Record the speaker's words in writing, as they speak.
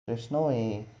There's no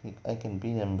way I can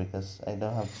beat him because I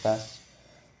don't have fast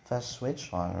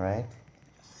switch on, right?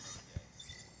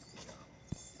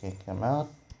 Kick him out.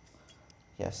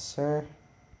 Yes, sir.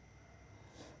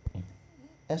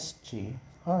 SG.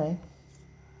 Alright.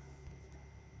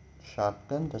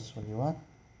 Shotgun, that's what you want.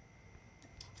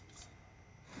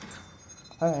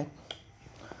 Alright.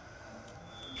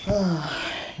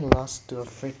 He lost to a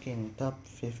freaking top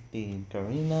 50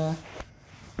 Garena.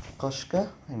 Koshka.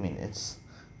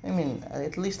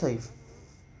 At least I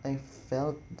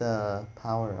felt the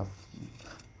power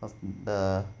of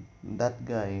that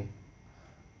guy.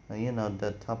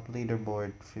 The top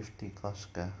leaderboard 50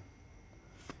 Koshka.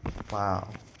 Wow.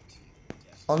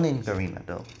 Only in Garena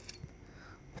though.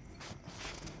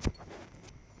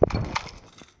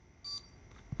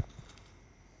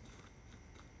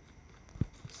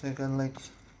 Second like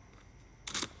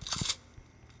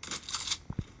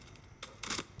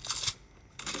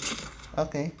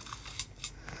okay.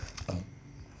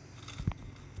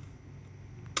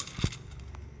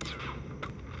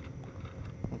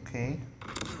 Okay.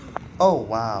 Oh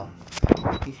wow.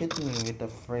 He hit me with a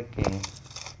freaking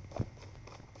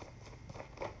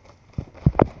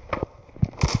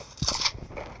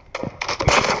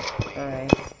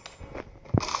alright.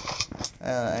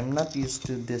 I'm not used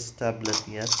to this tablet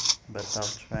yet, but I'll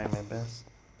try my best.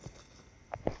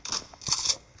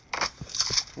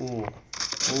 Ooh.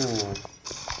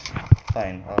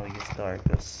 Fine, I'll use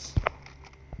Darkus.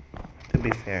 To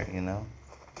be fair,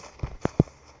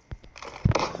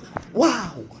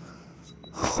 Wow!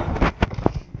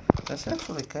 That's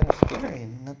actually kind of scary,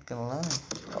 not gonna lie.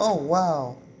 Oh,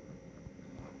 wow!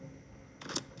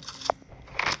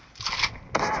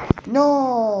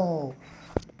 No!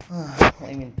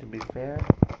 To be fair,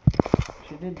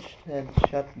 she did said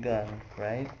shotgun,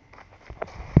 right?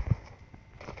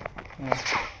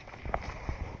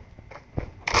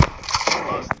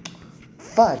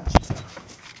 Fudge!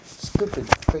 Stupid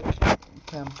freaking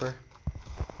camper.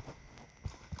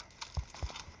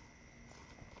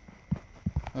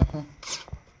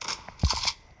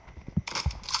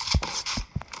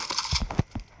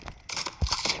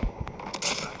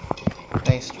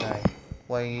 Nice try.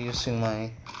 Why are you using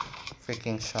my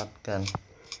freaking shotgun?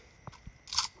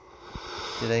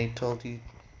 Did I told you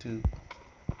to?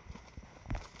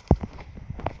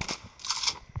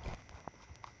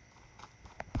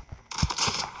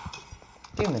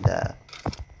 Give me that.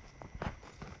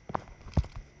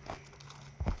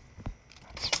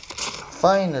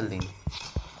 Finally.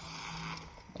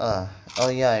 Oh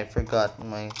yeah, I forgot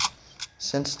my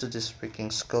sense to this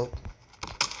freaking scope.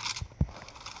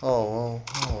 Oh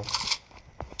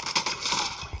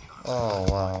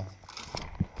wow.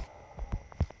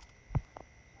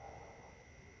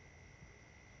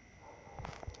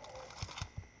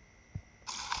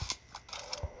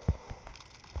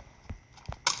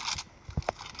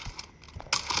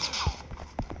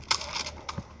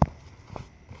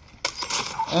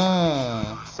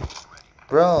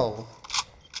 Bro.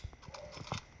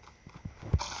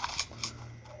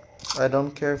 I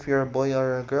don't care if you're a boy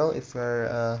or a girl. If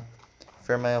you're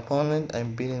my opponent,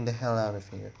 I'm beating the hell out of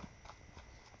you.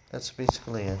 That's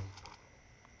basically it.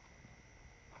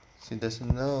 She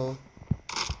doesn't know.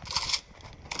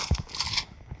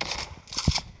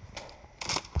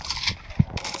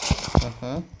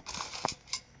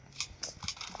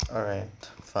 Alright,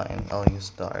 fine. I'll use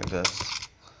the Argus.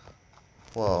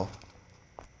 Whoa.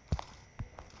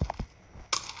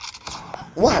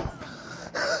 What?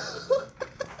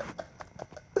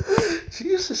 She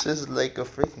uses this like a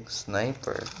freaking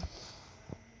sniper.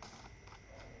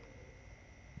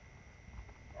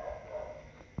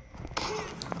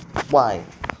 Why?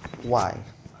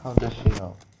 How does she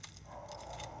know?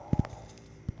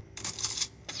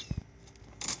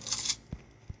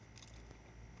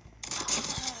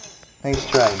 Nice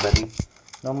try, buddy.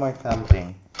 No more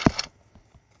camping.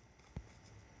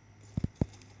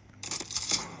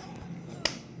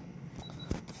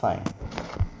 Fine.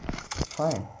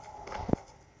 Fine.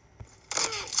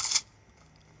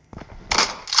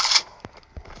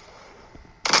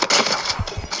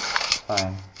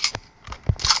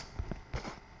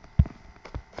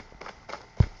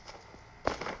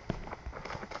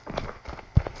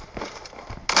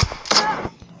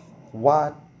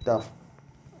 What the f-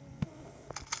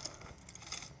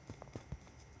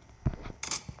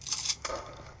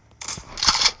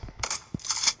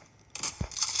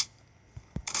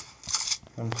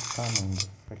 I'm spamming the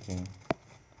freaking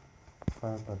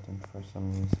fire button for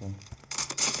some reason.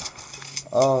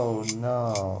 Oh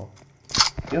no.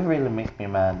 You really make me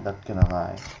mad, not gonna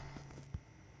lie.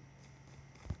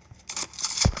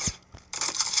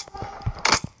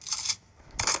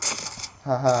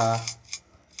 Haha,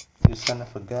 you son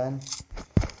of a gun.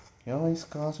 You're always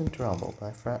causing trouble,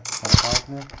 my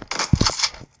partner.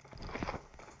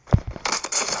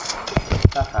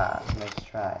 Haha, nice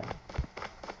try.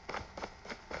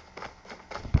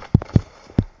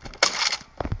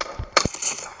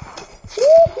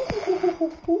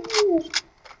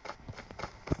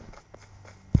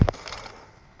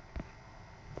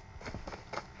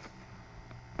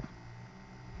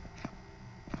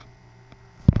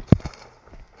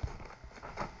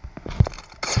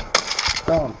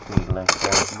 Don't be like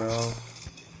that, bro.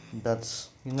 That's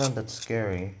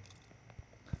scary.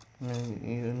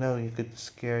 You could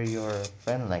scare your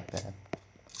friend like that.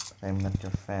 I'm not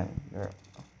your friend. You're.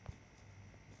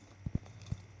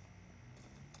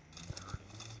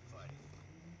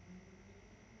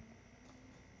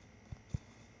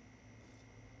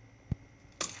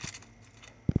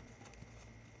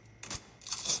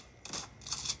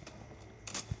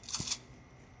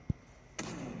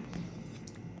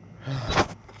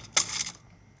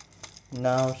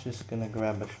 Now she's gonna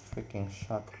grab a freaking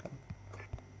shotgun.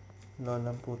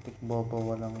 Lolang putik bobo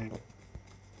walang lo.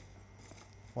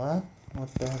 What? What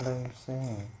the hell are you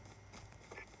saying?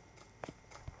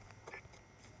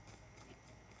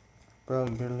 Bro,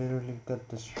 you literally got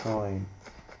destroyed.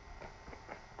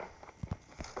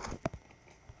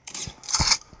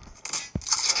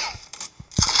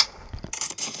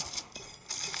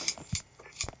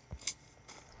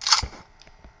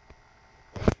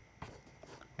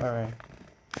 Alright.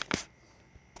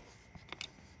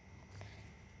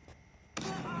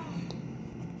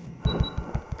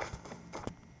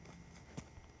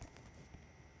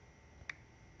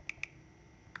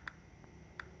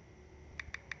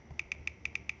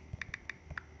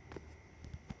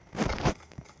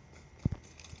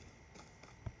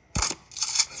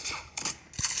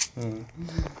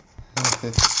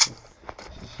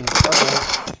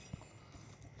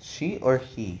 She or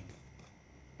he?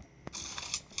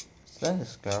 Is that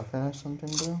his girlfriend or something,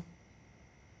 bro?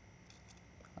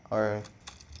 Or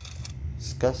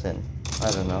his cousin?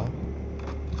 I don't know.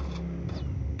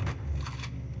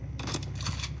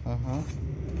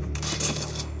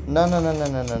 No, no, no, no,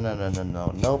 no, no, no, no, no,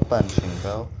 no. No punching,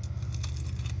 bro.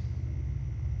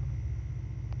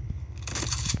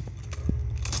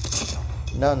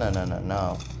 No, no, no, no,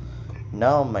 no.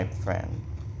 No, my friend.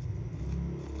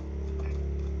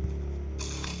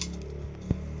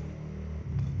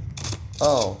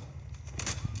 Oh.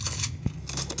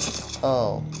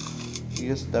 Oh.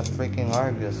 Use the freaking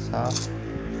Argus, huh?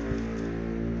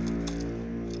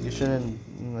 You shouldn't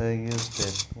used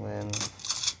it when...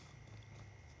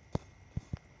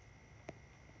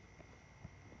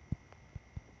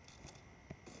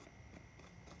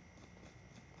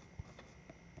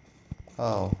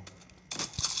 Oh.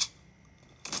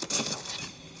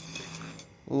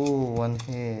 Ooh, one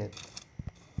hit.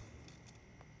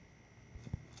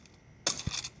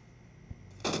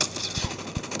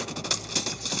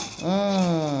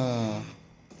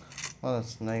 What a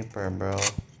sniper, bro.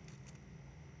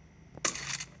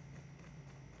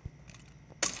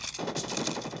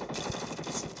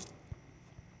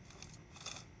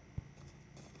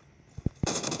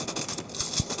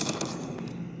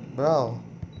 Bro.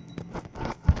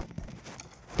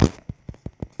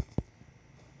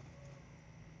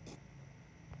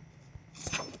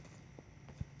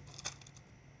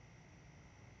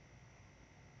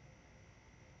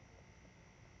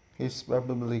 He's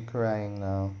probably crying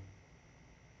now.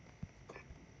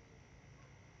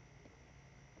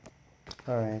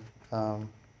 Alright,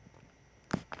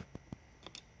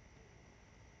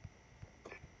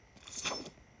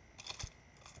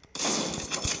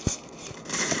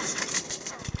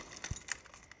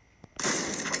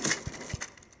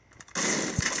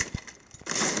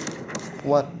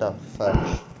 what the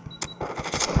fudge?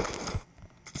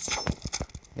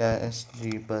 Yeah,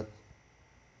 SG, but...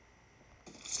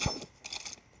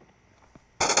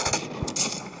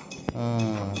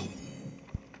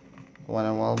 Want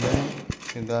a wall bang?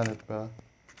 You got it, bro.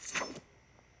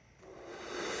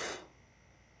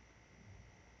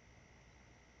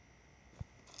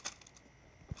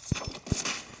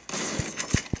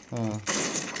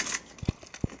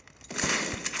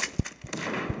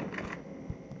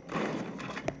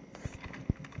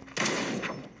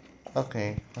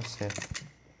 Okay, that's it.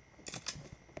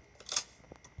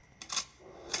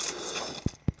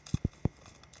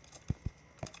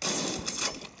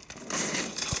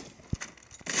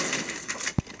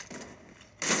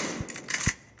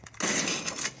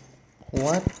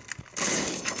 What?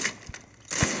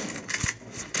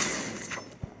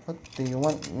 What do you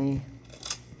want me?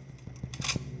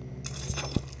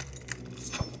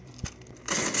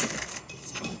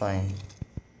 fine.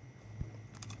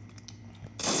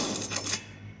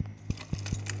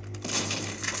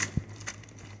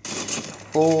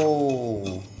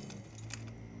 Oh,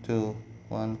 2,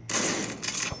 1.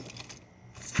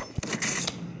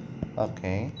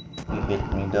 Okay, he hit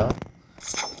me though.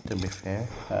 To be fair,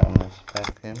 I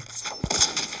respect him.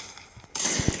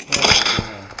 What are you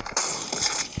doing?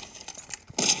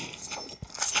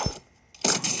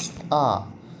 Ah,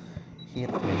 he hit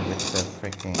me with the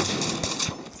freaking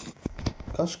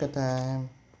Koshka time.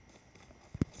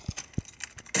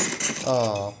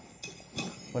 Oh,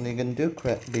 what are you gonna do,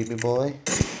 crap, baby boy?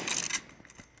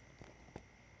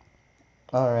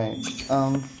 Alright,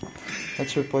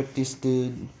 let's report this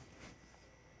dude.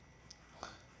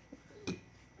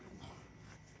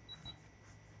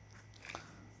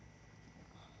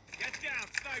 Get down,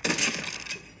 sniper!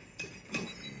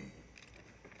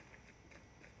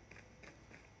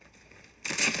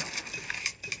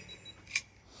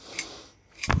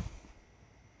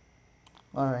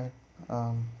 Alright,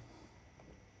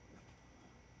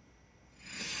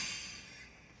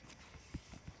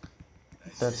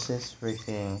 that's his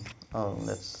freaking. Oh,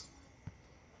 let's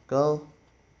go.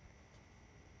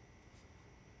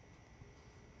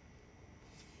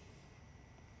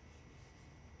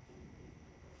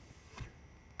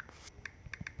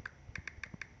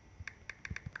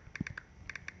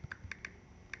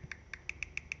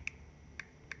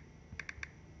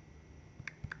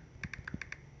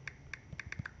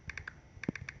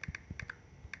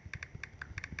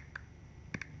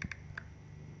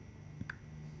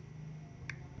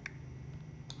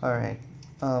 Alright,